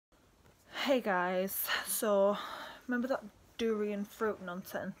Hey guys, so remember that durian fruit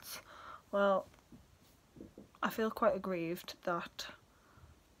nonsense? Well, I feel quite aggrieved that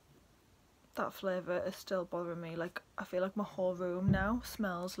that flavour is still bothering me. Like, I feel like my whole room now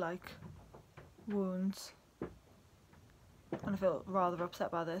smells like wounds, and I feel rather upset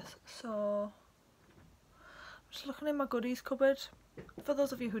by this. So I'm just looking in my goodies cupboard. For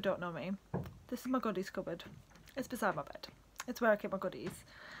those of you who don't know me, this is my goodies cupboard. It's beside my bed. It's where I keep my goodies.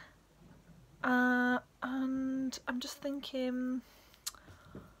 And I'm just thinking,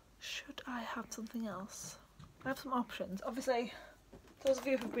 should I have something else? I have some options. Obviously, those of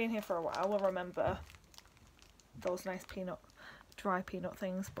you who've been here for a while will remember those nice dry peanut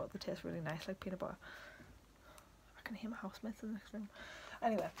things, but they taste really nice, like peanut butter. I can hear my housemates in the next room.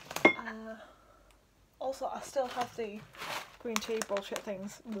 Anyway, also I still have the green tea bullshit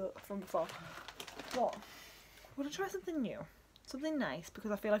things from before. What? Would I try something new? Something nice,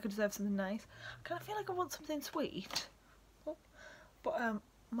 because I feel like I deserve something nice. I kind of feel like I want something sweet. But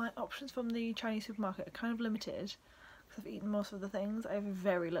my options from the Chinese supermarket are kind of limited because I've eaten most of the things. I have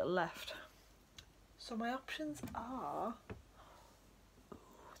very little left. So my options are... Ooh,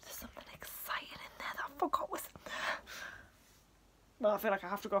 there's something exciting in there that I forgot was in there. Well, I feel like I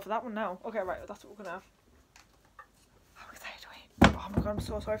have to go for that one now. Okay, right, that's what we're gonna have. How excited are we? Oh my god, I'm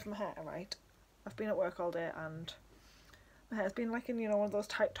so sorry for my hair, right? I've been at work all day and my hair's been like in, you know, one of those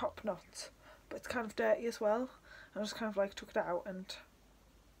tight top knots, but it's kind of dirty as well. I just kind of like took it out and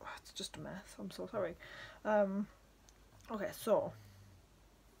it's just a mess. I'm so sorry. Okay, so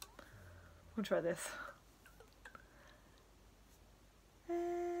I'm gonna try this.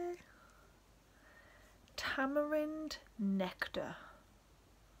 Tamarind Nectar.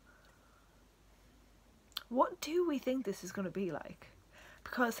 What do we think this is going to be like?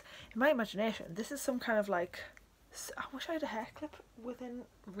 Because in my imagination, this is some kind of like... I wish I had a hair clip within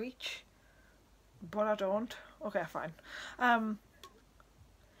reach, but I don't. Okay, fine. Yeah,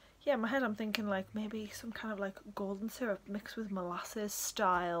 in my head I'm thinking like maybe some kind of like golden syrup mixed with molasses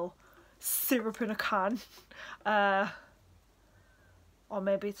style syrup in a can. Or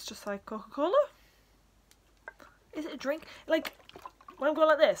maybe it's just like Coca-Cola? Is it a drink? Like, when I'm going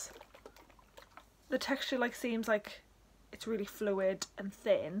like this, the texture like seems like it's really fluid and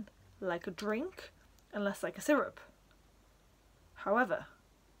thin, like a drink, and less like a syrup. However,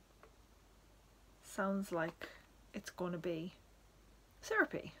 sounds like it's going to be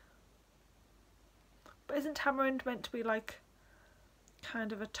syrupy. But isn't tamarind meant to be like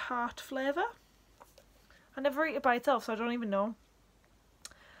kind of a tart flavour? I never eat it by itself, so I don't even know.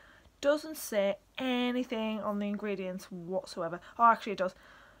 Doesn't say anything on the ingredients whatsoever. Oh, actually it does.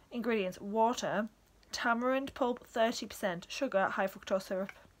 Ingredients: water, tamarind pulp 30%, sugar, high fructose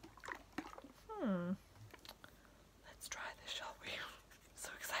syrup. Let's try this, shall we? So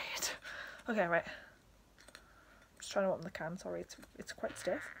excited. Okay, right. I'm just trying to open the can, sorry, it's quite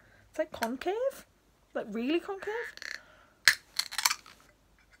stiff. It's like concave? Like really concave?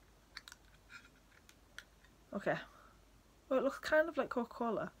 Okay. Well, it looks kind of like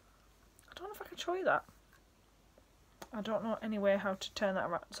Coca-Cola. I don't know if I can show you that. I don't know any way how to turn that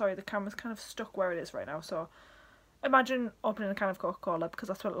around. Sorry, the camera's kind of stuck where it is right now, so imagine opening a can of Coca-Cola, because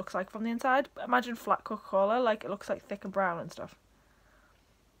that's what it looks like from the inside. But imagine flat Coca-Cola, like it looks like thick and brown and stuff.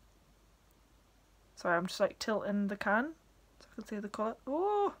 Sorry, I'm just like tilting the can so I can see the colour.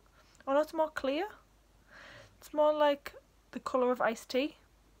 Oh no, it's more clear. It's more like the colour of iced tea.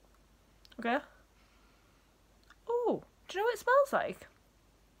 Okay. Oh, do you know what it smells like?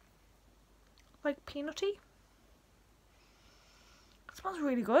 Like peanutty. It smells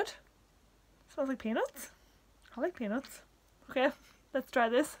really good. It smells like peanuts. I like peanuts. Okay, let's try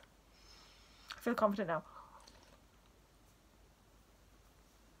this. I feel confident now.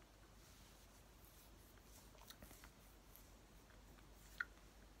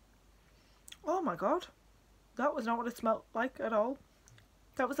 Oh my god. That was not what it smelled like at all.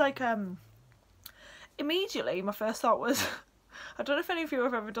 That was like, immediately my first thought was, I don't know if any of you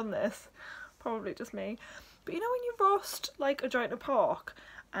have ever done this, probably just me, but you know when you roast like a joint of pork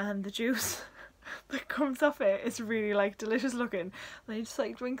and the juice that comes off it is really like delicious looking, and then you just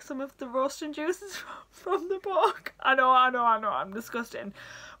like drink some of the roasting juices from the pork. I know, I'm disgusting,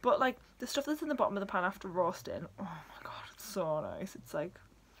 but like the stuff that's in the bottom of the pan after roasting, oh my god, it's so nice. It's like,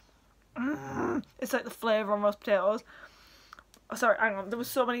 it's like the flavour on roast potatoes. Oh, sorry, hang on, there was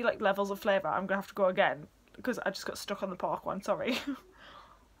so many like levels of flavour, I'm gonna have to go again because I just got stuck on the pork one, sorry.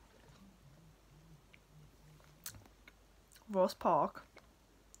 Roast pork.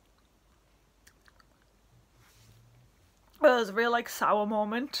 Well, there's a real like sour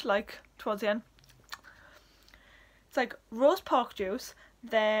moment like towards the end. It's like roast pork juice,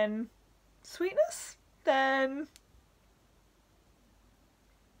 then sweetness, then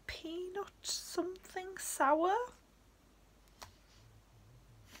peanut something sour.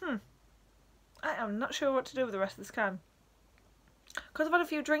 I am not sure what to do with the rest of this can. Because I've had a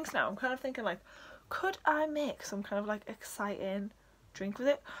few drinks now, I'm kind of thinking like, could I make some kind of like exciting drink with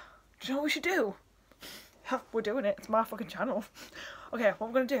it? Do you know what we should do? We're doing it, it's my fucking channel. Okay, what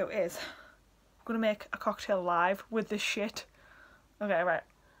I'm going to do is, I'm going to make a cocktail live with this shit. Okay, right.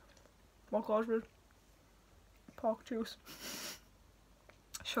 What goes with pork juice,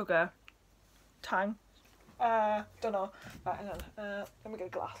 sugar, tang, don't know. Right, hang on. Let me get a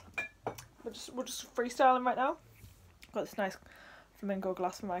glass. We're just freestyling right now. Got this nice flamingo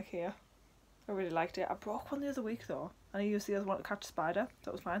glass from IKEA. I really liked it. I broke one the other week though, and I used the other one to catch a spider.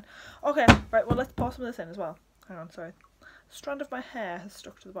 That was fine. Okay, right. Well, let's pour some of this in as well. Hang on, sorry. A strand of my hair has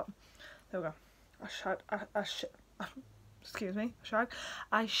stuck to the bottom. There we go. Excuse me, a shag.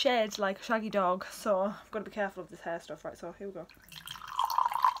 I shed like a shaggy dog, so I've got to be careful of this hair stuff. Right, so here we go.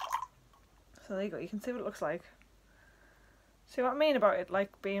 So there you go. You can see what it looks like. See what I mean about it, like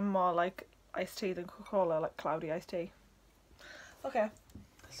being more like iced tea than Coca-Cola, like cloudy iced tea. Okay,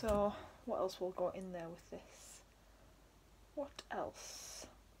 so what else will go in there with this? What else?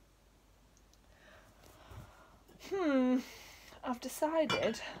 I've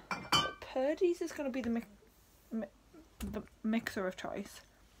decided that Purdy's is going to be the mixer of choice.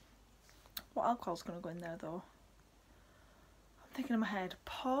 What alcohol's going to go in there though? I'm thinking in my head,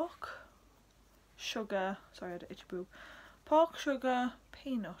 pork, sugar, sorry I had an itchy boob. Pork, sugar,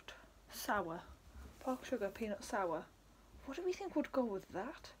 peanut, sour. Pork, sugar, peanut, sour. What do we think would go with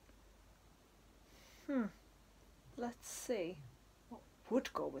that? Let's see. What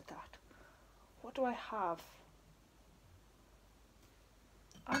would go with that? What do I have?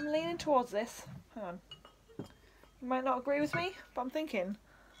 I'm leaning towards this. Hang on. You might not agree with me, but I'm thinking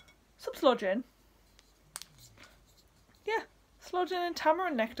some sloe gin. Yeah, sloe gin and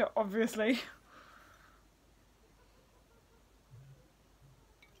tamarind nectar, obviously.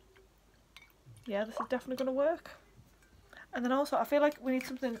 Yeah, this is definitely going to work. And then also, I feel like we need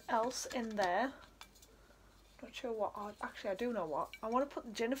something else in there. Not sure what. Oh, actually, I do know what. I want to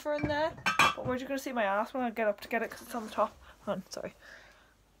put Jennifer in there. But where are you going to see my ass when I get up to get it? Because it's on the top. Hold on, sorry.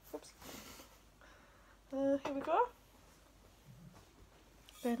 Oops. Here we go.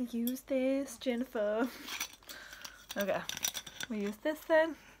 Gonna use this, Jennifer. Okay. We use this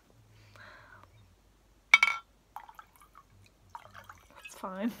then. It's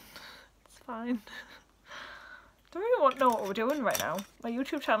fine. Fine. Don't really know what we're doing right now. My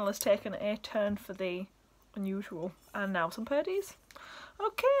YouTube channel has taken a turn for the unusual, and now some Purdy's.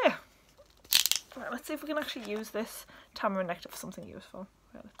 Okay. Right, let's see if we can actually use this tamarind nectar for something useful.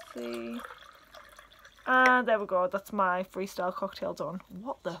 Right, let's see. And there we go. That's my freestyle cocktail done.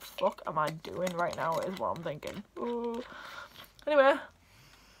 What the fuck am I doing right now is what I'm thinking. Ooh. Anyway,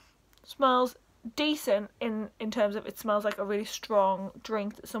 smells decent in terms of it smells like a really strong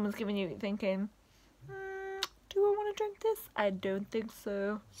drink that someone's giving you. You're thinking, do I want to drink this? I don't think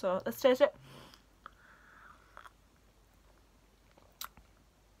so. So let's taste it.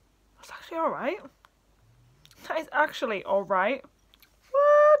 That's actually alright. That is actually alright.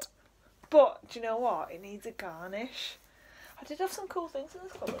 What? But do you know what? It needs a garnish. I did have some cool things in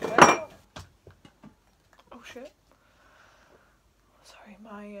this cupboard. Oh shit. Sorry,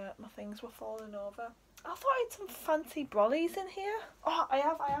 my things were falling over. I thought I had some fancy brollies in here. Oh, I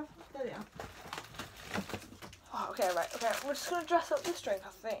have. There they are. Oh, okay, right. Okay, we're just going to dress up this drink,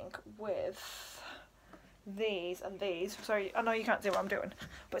 I think, with these and these. Sorry, I know you can't see what I'm doing,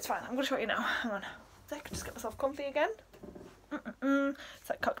 but it's fine. I'm going to show you now. Hang on. So I can just get myself comfy again. It's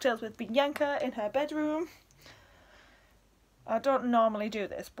like cocktails with Bianca in her bedroom. I don't normally do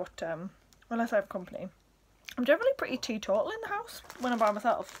this, but unless I have company. I'm generally pretty teetotal in the house when I'm by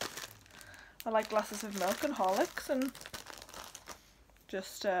myself. I like glasses of milk and Horlicks and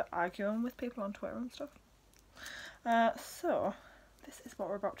just arguing with people on Twitter and stuff. So, this is what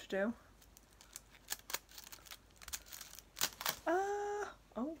we're about to do.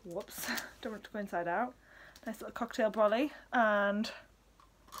 Oh, whoops. Don't want it to go inside out. Nice little cocktail brolly. And,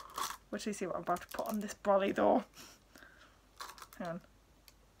 wait till you see what I'm about to put on this brolly though. Hang on.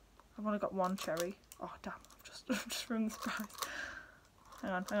 I've only got one cherry. Oh, damn. I've just ruined the surprise.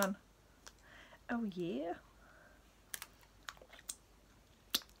 Hang on. Oh, yeah.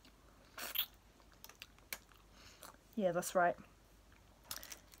 Yeah, that's right.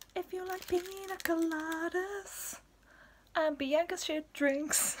 If you like pina coladas and Bianca's shit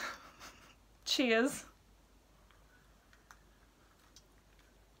drinks, cheers.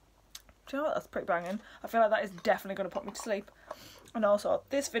 Do you know what? That's pretty banging. I feel like that is definitely going to put me to sleep. And also,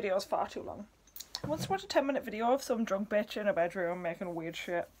 this video is far too long. I want to watch a 10-minute video of some drunk bitch in a bedroom making weird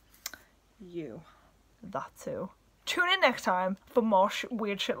shit. That too. Tune in next time for more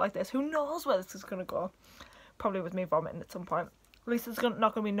weird shit like this. Who knows where this is going to go. Probably with me vomiting at some point. At least there's not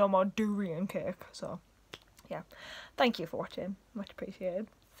going to be no more durian cake. So, yeah. Thank you for watching. Much appreciated.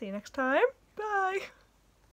 See you next time. Bye.